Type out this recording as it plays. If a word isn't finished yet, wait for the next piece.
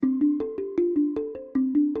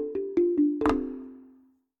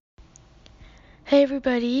Hey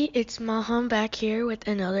everybody, it's Mahum back here with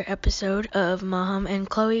another episode of Mahum and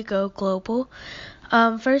Chloe Go Global.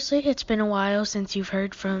 Firstly, it's been a while since you've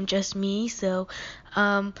heard from just me, so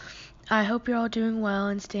I hope you're all doing well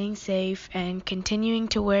and staying safe and continuing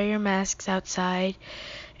to wear your masks outside.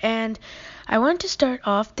 And I want to start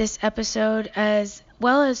off this episode as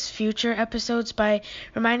well as future episodes by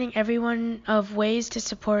reminding everyone of ways to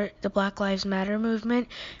support the Black Lives Matter movement,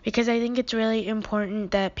 because I think it's really important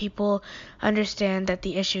that people understand that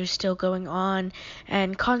the issue is still going on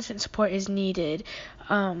and constant support is needed.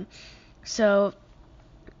 So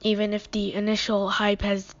even if the initial hype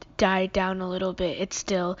has died down a little bit, it's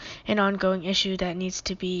still an ongoing issue that needs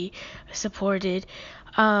to be supported.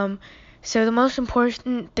 So the most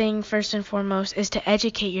important thing, first and foremost, is to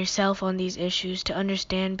educate yourself on these issues to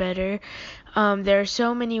understand better. There are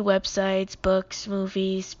so many websites, books,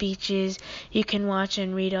 movies, speeches you can watch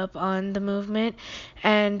and read up on the movement,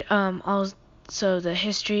 and also the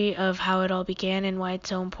history of how it all began and why it's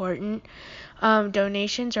so important.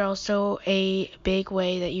 Donations are also a big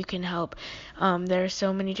way that you can help. There are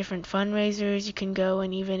so many different fundraisers you can go,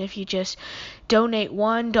 and even if you just donate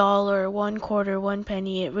 $1, 1 quarter, 1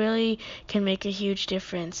 penny, it really can make a huge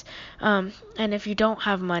difference. And if you don't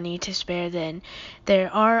have money to spare, then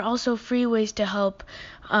there are also free ways to help,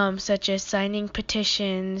 such as signing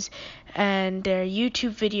petitions, and there are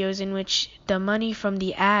YouTube videos in which the money from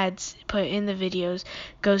the ads put in the videos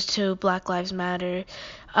goes to Black Lives Matter.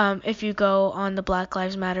 If you go on the Black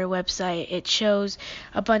Lives Matter website, it shows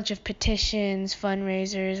a bunch of petitions,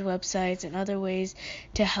 fundraisers, websites, and other ways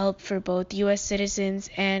to help for both U.S. citizens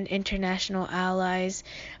and international allies,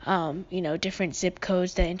 different zip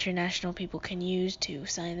codes that international people can use to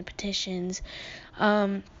sign the petitions.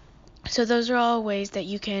 So those are all ways that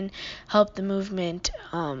you can help the movement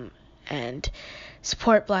and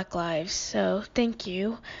support Black lives. So thank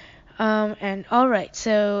you. And alright,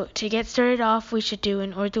 so to get started off, we should do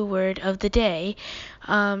an Urdu word of the day.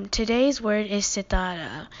 Today's word is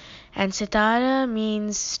sitara, and sitara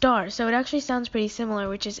means star. So it actually sounds pretty similar,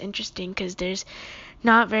 which is interesting because there's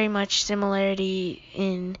not very much similarity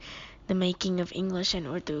in the making of English and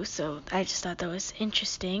Urdu, so I just thought that was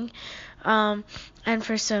interesting. And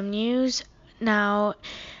for some news, now,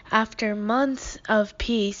 after months of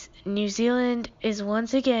peace, New Zealand is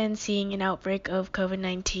once again seeing an outbreak of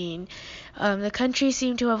COVID-19. The country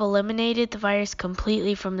seemed to have eliminated the virus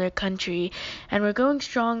completely from their country, and were going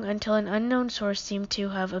strong until an unknown source seemed to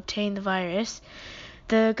have obtained the virus.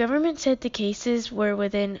 The government said the cases were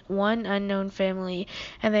within one unknown family,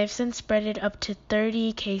 and they've since spread it up to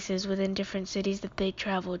 30 cases within different cities that they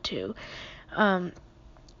traveled to.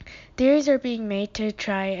 Theories are being made to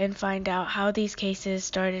try and find out how these cases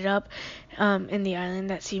started up in the island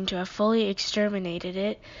that seem to have fully exterminated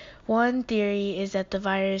it. One theory is that the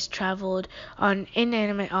virus traveled on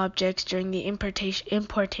inanimate objects during the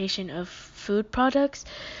importation of food products,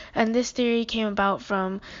 and this theory came about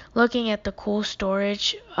from looking at the cold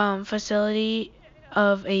storage facility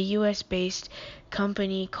of a U.S.-based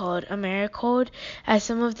company called Americold, as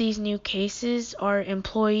some of these new cases are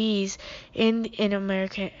employees in an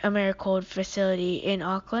Americold facility in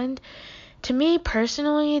Auckland. To me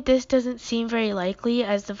personally, this doesn't seem very likely,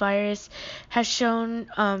 as the virus has shown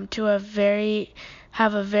to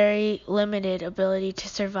have a very limited ability to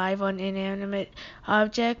survive on inanimate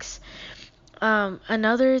objects.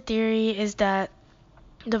 Another theory is that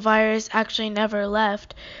the virus actually never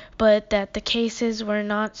left, but that the cases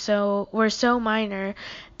were so minor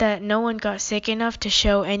that no one got sick enough to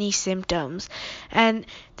show any symptoms. And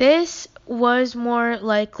this was more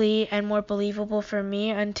likely and more believable for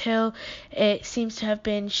me until it seems to have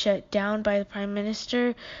been shut down by the Prime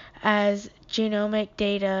Minister, as genomic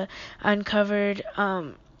data uncovered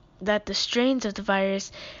that the strains of the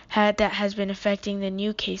virus that has been affecting the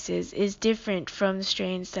new cases is different from the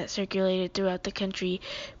strains that circulated throughout the country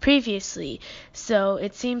previously. So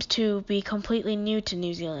it seems to be completely new to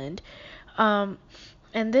New Zealand. And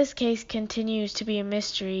this case continues to be a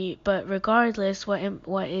mystery, but regardless,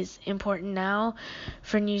 what is important now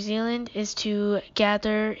for New Zealand is to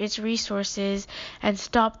gather its resources and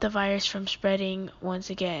stop the virus from spreading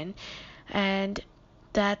once again. And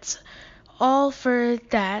that's all for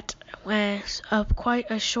that. Was quite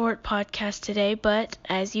a short podcast today, but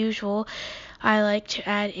as usual, I like to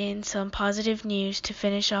add in some positive news to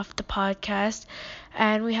finish off the podcast.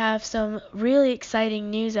 And we have some really exciting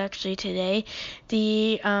news actually today.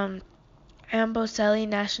 The Amboseli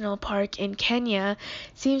National Park in Kenya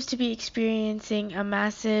seems to be experiencing a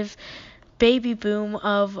massive baby boom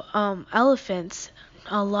of elephants.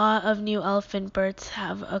 a lot of new elephant births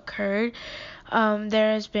have occurred.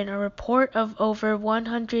 There has been a report of over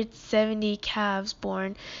 170 calves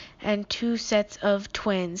born and two sets of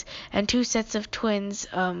twins. And two sets of twins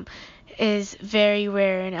is very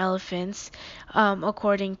rare in elephants,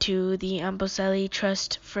 according to the Amboseli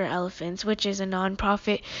Trust for Elephants, which is a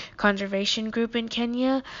non-profit conservation group in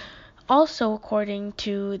Kenya. Also, according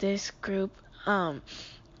to this group,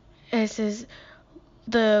 this is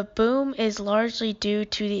the boom is largely due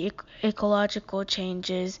to the ecological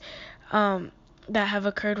changes that have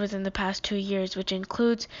occurred within the past 2 years, which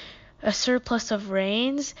includes a surplus of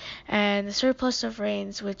rains, and the surplus of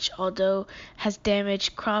rains, which although has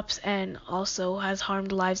damaged crops and also has harmed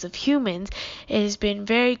the lives of humans, it has been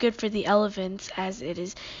very good for the elephants, as it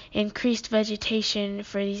has increased vegetation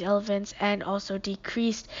for these elephants and also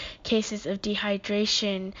decreased cases of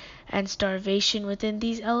dehydration and starvation within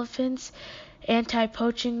these elephants.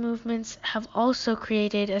 Anti-poaching movements have also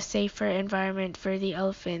created a safer environment for the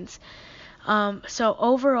elephants. So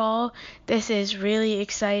overall, this is really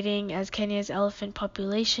exciting as Kenya's elephant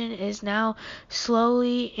population is now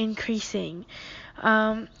slowly increasing.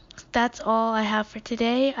 That's all I have for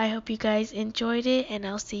today. I hope you guys enjoyed it, and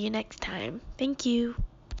I'll see you next time. Thank you.